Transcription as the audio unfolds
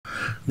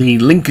The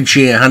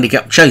Lincolnshire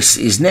handicap chase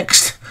is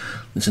next.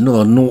 It's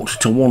another 0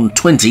 to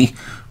 120,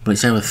 but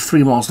it's over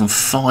 3 miles and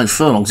 5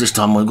 furlongs this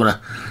time. We've got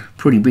a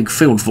pretty big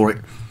field for it.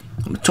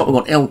 On the top we've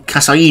got El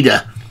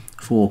Casaida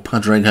for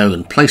Padraig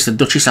Hogan. Place the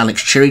Duchess,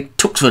 Alex Cherry,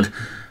 Tuxford,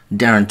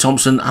 Darren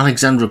Thompson,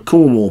 Alexandra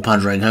Cornwall,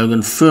 Padraig Hogan,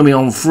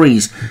 Fermion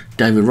Freeze,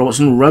 David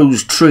Robertson,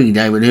 Rose Tree,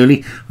 David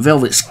Hurley,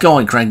 Velvet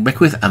Sky, Craig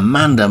Beckwith,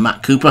 Amanda,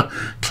 Matt Cooper,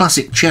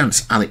 Classic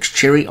Chance, Alex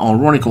Cherry,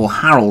 Ironical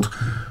Harold,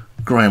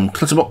 Graham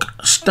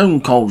Clutterbuck,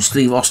 Stone Cold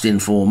Steve Austin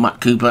for Matt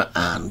Cooper,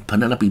 and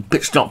Penelope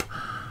Pitstop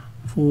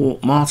for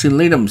Martin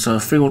Leadham. So a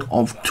field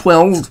of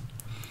 12.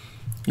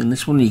 In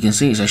this one you can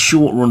see it's a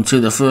short run to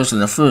the first,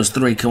 and the first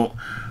 3 come up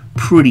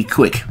pretty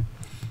quick.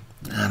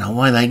 And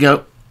away they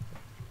go.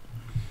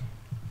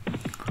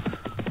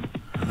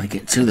 And they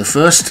get to the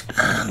first,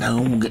 and they'll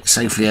all get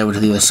safely over to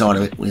the other side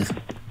of it with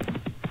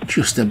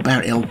just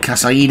about El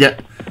Casaida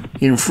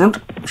in front.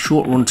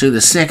 Short run to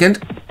the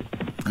second.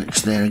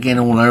 It's there again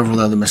all over,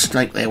 although the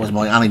mistake there was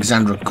by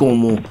Alexandra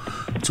Cornwall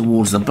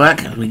towards the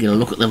back. As we get a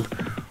look at them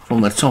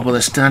from the top of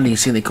the stand, you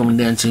see they're coming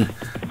down to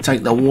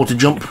take the water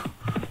jump,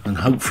 and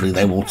hopefully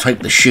they will take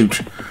the chute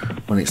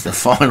when it's the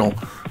final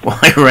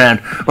way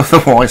around.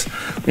 Otherwise,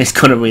 it's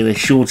going to be the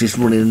shortest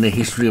run in the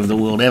history of the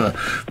world ever.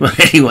 But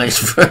anyway,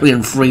 it's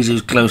Fermion Freeze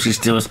who's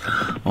closest to us.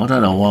 I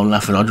don't know why I'm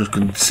laughing, I just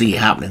couldn't see it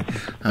happening.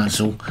 That's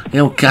all.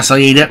 El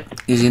Casaida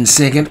is in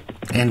second,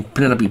 and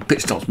Penelope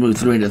Pitstop's moved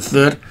through into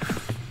third,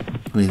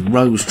 with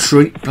Rose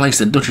Tree. Place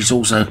the Duchess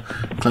also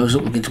close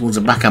up, looking towards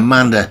the back.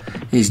 Amanda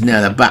is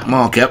now the back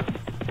marker,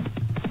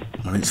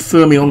 and it's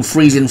Fermion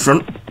Freeze in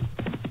front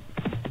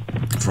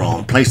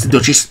from Place the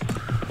Duchess,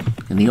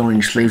 and the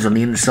orange sleeves on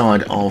the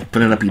inside of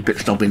Penelope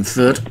Pitstop in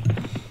third.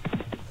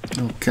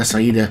 El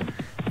Casaida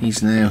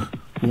is now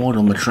wide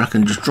on the track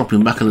and just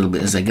dropping back a little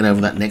bit as they get over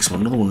that next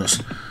one. Another one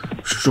that's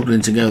struggling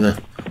to go the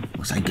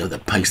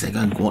pace, they're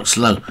going quite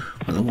slow,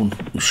 but the one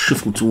who's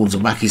shuffled towards the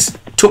back is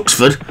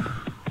Tuxford.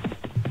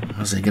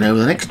 As they get over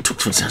the next,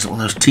 Tuxford sounds like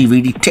one of those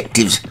TV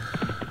detectives.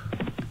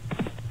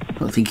 I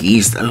don't think he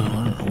is though. I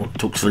don't know what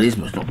Tuxford is,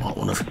 but it's not like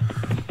one of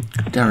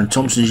Darren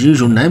Thompson's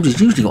usual names.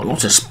 He's usually got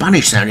lots of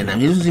Spanish sounding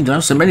names. He doesn't seem to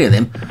have so many of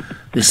them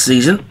this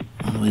season.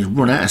 He's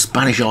run out of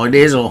Spanish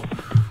ideas or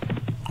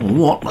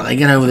what, but they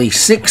get over the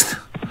 6th,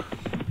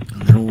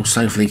 and they're all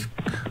safely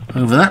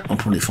over that. I'll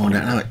probably find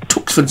out now.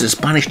 Tuxford's a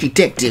Spanish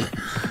detective.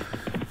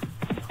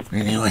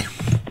 Anyway,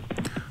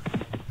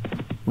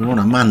 we're on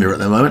Amanda at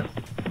the moment,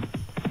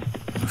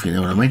 if you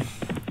know what I mean.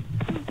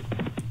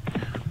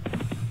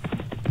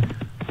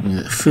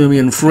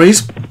 Fermion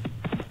Freeze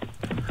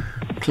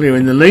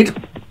clearing the lead.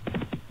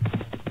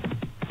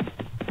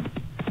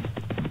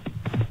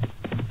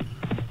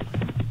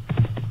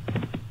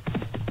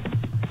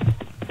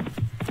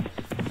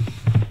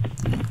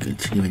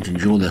 Continuing to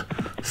enjoy the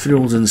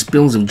thrills and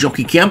spills of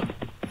jockey camp.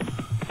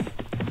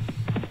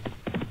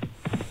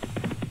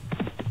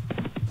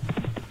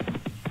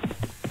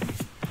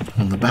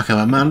 On the back of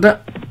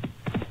Amanda,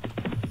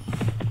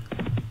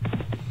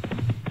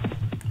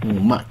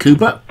 Matt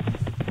Cooper.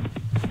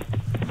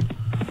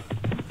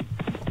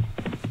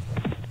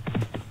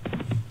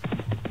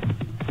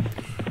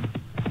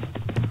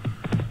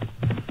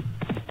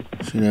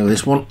 So you know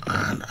this one,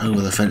 and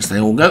over the fence they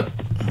all go.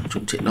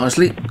 Jumped it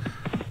nicely.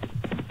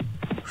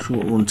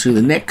 Short run to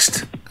the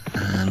next,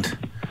 and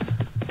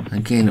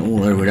again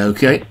all over it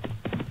okay.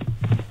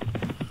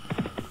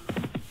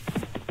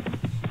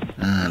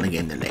 And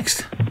again the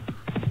next.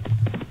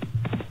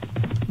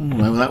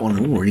 All over that one,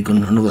 already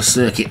gone another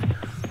circuit.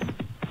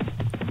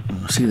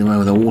 See them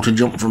over the water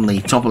jump from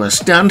the top of the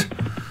stand.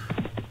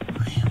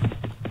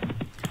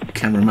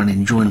 Cameraman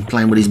enjoying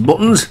playing with his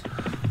buttons.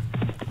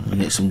 We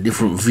get some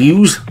different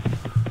views.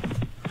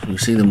 So we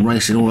see them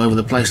racing all over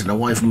the place and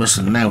away from us,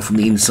 and now from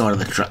the inside of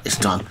the track this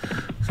time.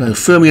 So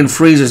Fermion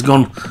Freeze has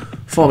gone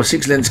 5 or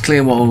 6 lengths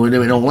clear while we're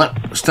doing all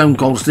that. Stone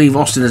Cold Steve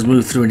Austin has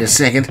moved through into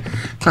second.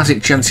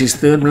 Classic Chance is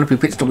third. Penelope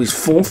Pitstop is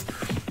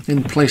fourth.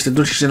 In place the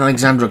Duchess and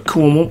Alexandra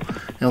Cornwall.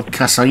 El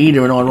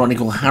Casaida and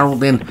Ironical Harold,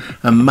 then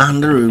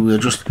Amanda, who we were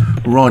just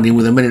riding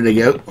with a minute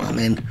ago, and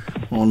then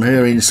on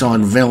her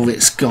inside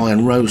Velvet Sky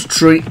and Rose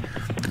Tree,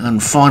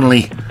 and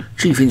finally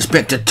Chief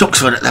Inspector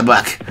Tuxford at the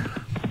back.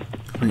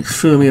 And it's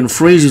Fermion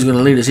Freeze who's going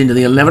to lead us into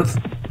the 11th,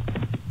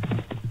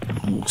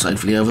 all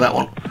safely over that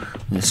one.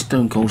 There's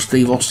Stone Cold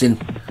Steve Austin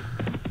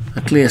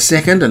a clear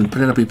second, and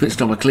Penelope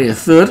Pitstop a clear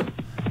third.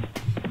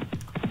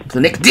 The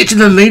next ditch of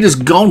the lead has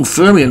gone.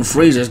 Fermion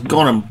Freeze has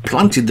gone and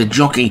planted the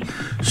jockey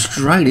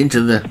straight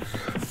into the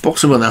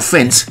bottom of the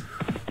fence.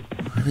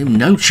 With him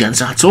no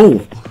chance at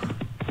all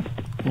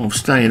of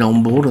staying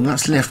on board, and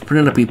that's left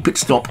Penelope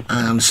Pitstop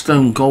and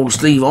Stone Cold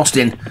Steve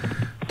Austin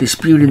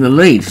disputing the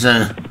lead.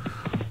 So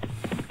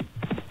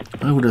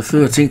over the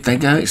 13th they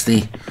go. It's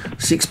the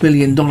 $6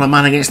 million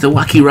man against the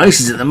wacky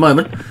races at the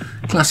moment.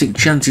 Classic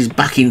Chance is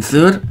back in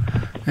third,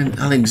 and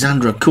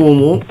Alexandra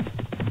Cornwall.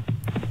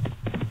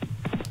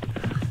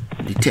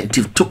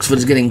 Detective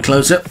Tuxford's getting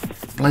closer.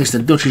 Place the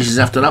Duchess is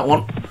after that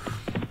one.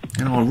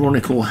 And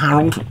Ironical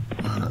Harold.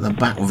 And at the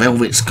back,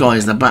 Velvet Sky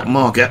is the back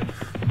marker.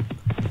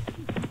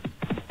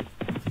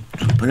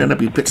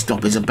 Penelope pit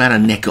stop is about a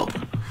neck up.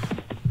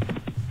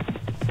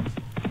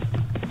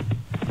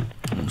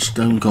 And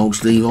Stone Cold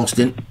Steve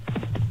Austin,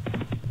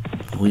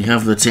 we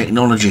have the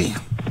technology.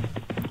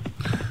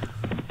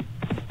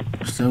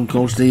 Stone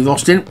Cold Steve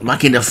Austin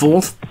back into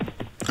fourth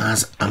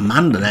as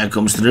Amanda now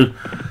comes through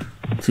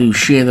to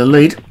share the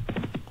lead.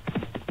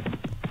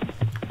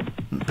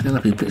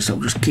 Penelope pit stop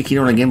just kicking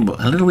on again,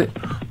 but a little bit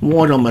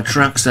wide on the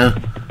track, so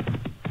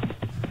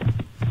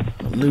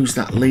I'll lose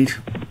that lead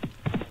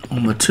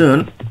on the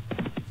turn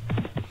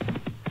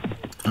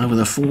over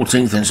the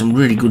 14th, and some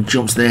really good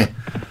jumps there.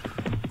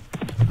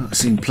 I've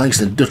seen Place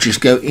the Duchess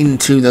go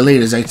into the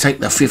lead as they take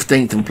the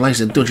 15th, and Place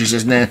the Duchess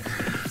is now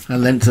a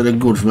length to the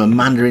good from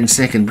Amanda in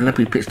second.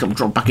 Penelope pit stop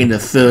drop back into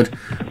third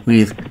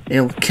with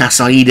El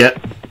Casaida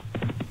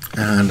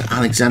and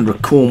Alexandra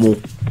Cornwall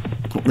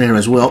up there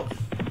as well.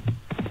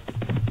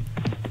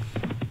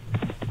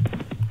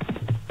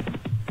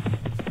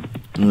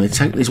 And they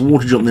take this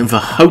water jump then for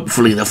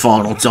hopefully the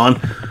final time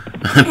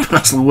and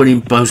pass the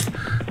winning post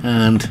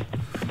and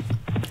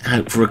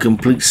out for a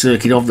complete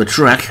circuit of the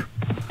track,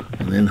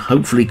 and then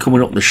hopefully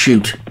coming up the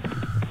chute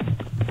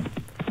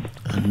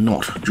and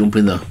not jump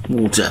in the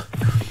water.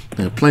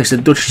 Now, Place the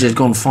Duchess has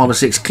gone 5 or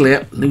 6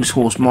 clear. Loose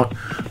Horse might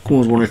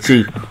cause 1 or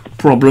 2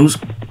 problems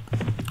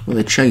with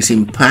a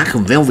chasing pack.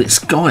 Velvet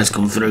Sky has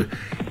come through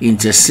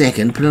into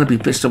second. Penelope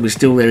pit stop is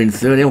still there in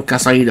third. El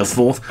Casaida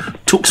fourth.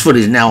 Tuxford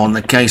is now on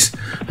the case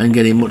and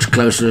getting much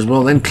closer as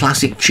well. Then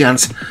Classic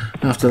Chance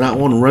after that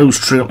one. Rose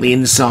Tree up the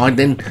inside.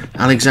 Then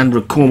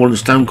Alexandra Cornwall and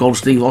Stone Cold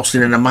Steve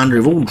Austin and Amanda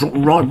have all dropped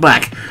right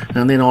back.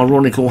 And then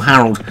Ironical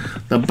Harold,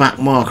 the back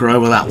marker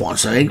over that one.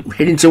 So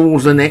heading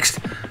towards the next.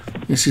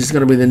 This is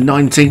going to be the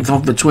 19th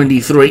of the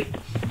 23.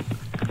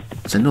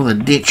 It's another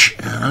ditch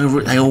and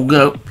over it they all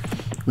go.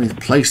 We've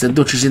placed the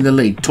Duchess in the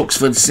lead.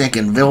 Tuxford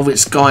second. Velvet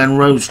Sky and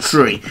Rose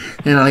Tree.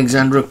 Then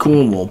Alexandra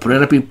Cornwall.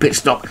 Penelope pit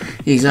stop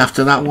is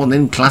after that one.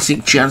 Then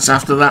Classic Chance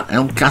after that.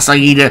 El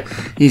Casaida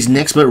is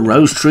next, but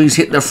Rose Tree's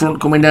hit the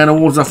front coming down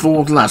towards the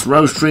fourth last.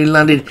 Rose Tree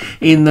landed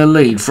in the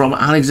lead from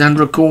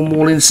Alexandra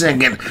Cornwall in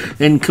second.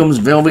 Then comes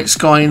Velvet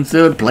Sky in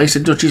third place.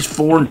 The Duchess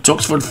 4 and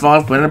Tuxford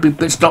 5. Penelope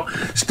pit stop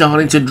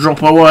starting to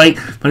drop away,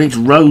 but it's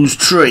Rose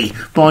Tree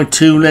by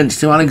 2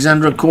 lengths to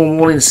Alexandra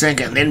Cornwall in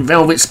second. Then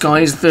Velvet Sky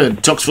is third.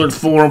 Tuxford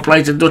 4 and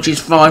Place the Duchess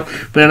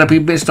 5. Penelope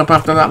pit stop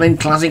after that. Then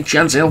Classic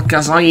Chance, El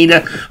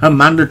Casaida,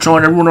 Amanda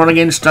trying to run on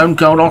against Stone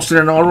Cold Austin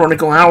and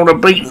Ironical Harold are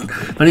beaten.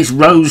 And it's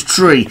Rose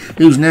Tree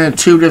who's now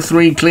 2 to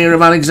 3 clear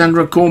of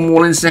Alexandra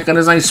Cornwall in second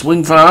as they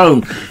swing for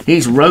home.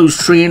 It's Rose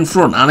Tree in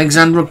front.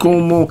 Alexandra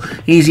Cornwall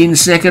is in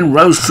second.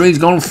 Rose Tree's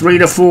gone 3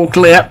 to 4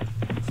 clear.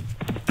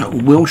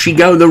 Will she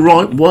go the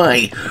right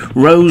way?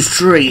 Rose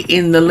Tree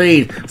in the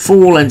lead.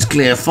 4 lengths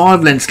clear,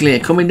 5 lengths clear.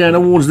 Coming down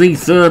towards the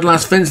third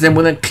last fence then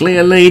with a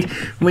clear lead.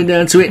 Coming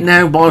down to it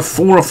now by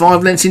 4 or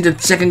 5 lengths into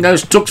second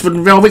goes Tuxford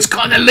and Velvet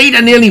Sky. The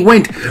leader nearly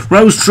went.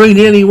 Rose Tree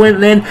nearly went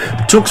then.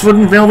 Tuxford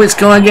and Velvet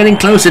Sky getting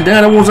closer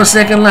down towards the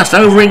second last.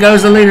 Over it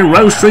goes the leader.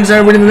 Rose Tree's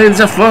over in the lead.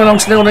 There's a furlong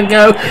still to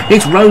go.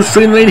 It's Rose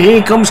Tree in the lead.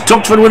 Here comes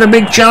Tuxford with a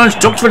big challenge.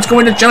 Tuxford's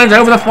going to challenge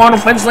over the final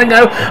fence they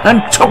go.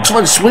 And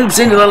Tuxford swoops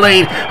into the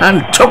lead.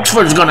 And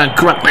Tuxford's going to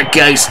crack the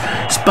case.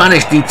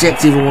 Spanish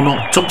Detective or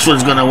not,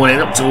 Tuxford's going to win it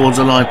up towards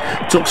the line.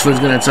 Tuxford's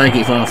going to take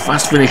it for a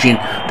fast finishing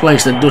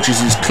place. The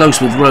Duchess is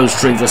close with Rose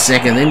Tree for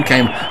second. Then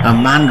came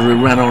Amanda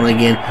who ran on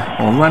again.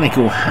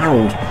 Ironical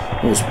Harold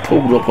was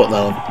pulled up at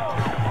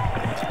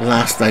the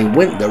last. They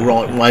went the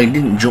right way,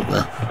 didn't jump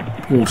the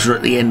water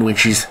at the end,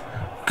 which is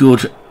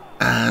good.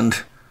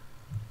 And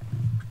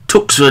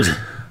Tuxford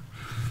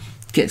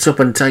gets up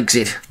and takes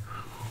it.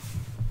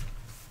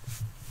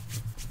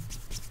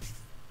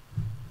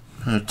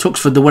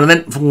 Tuxford the winner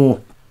then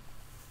for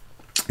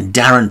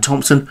Darren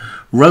Thompson.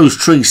 Rose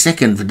Tree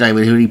second for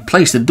David Hooley.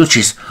 Place the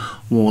Duchess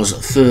was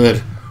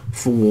third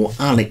for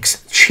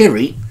Alex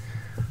Cherry.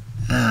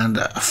 And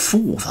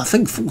fourth, I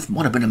think fourth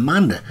might have been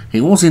Amanda.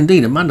 It was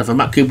indeed Amanda for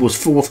Matt Cooper was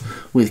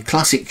fourth with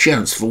Classic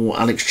Chance for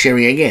Alex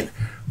Cherry again.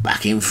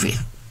 Back in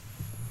fifth.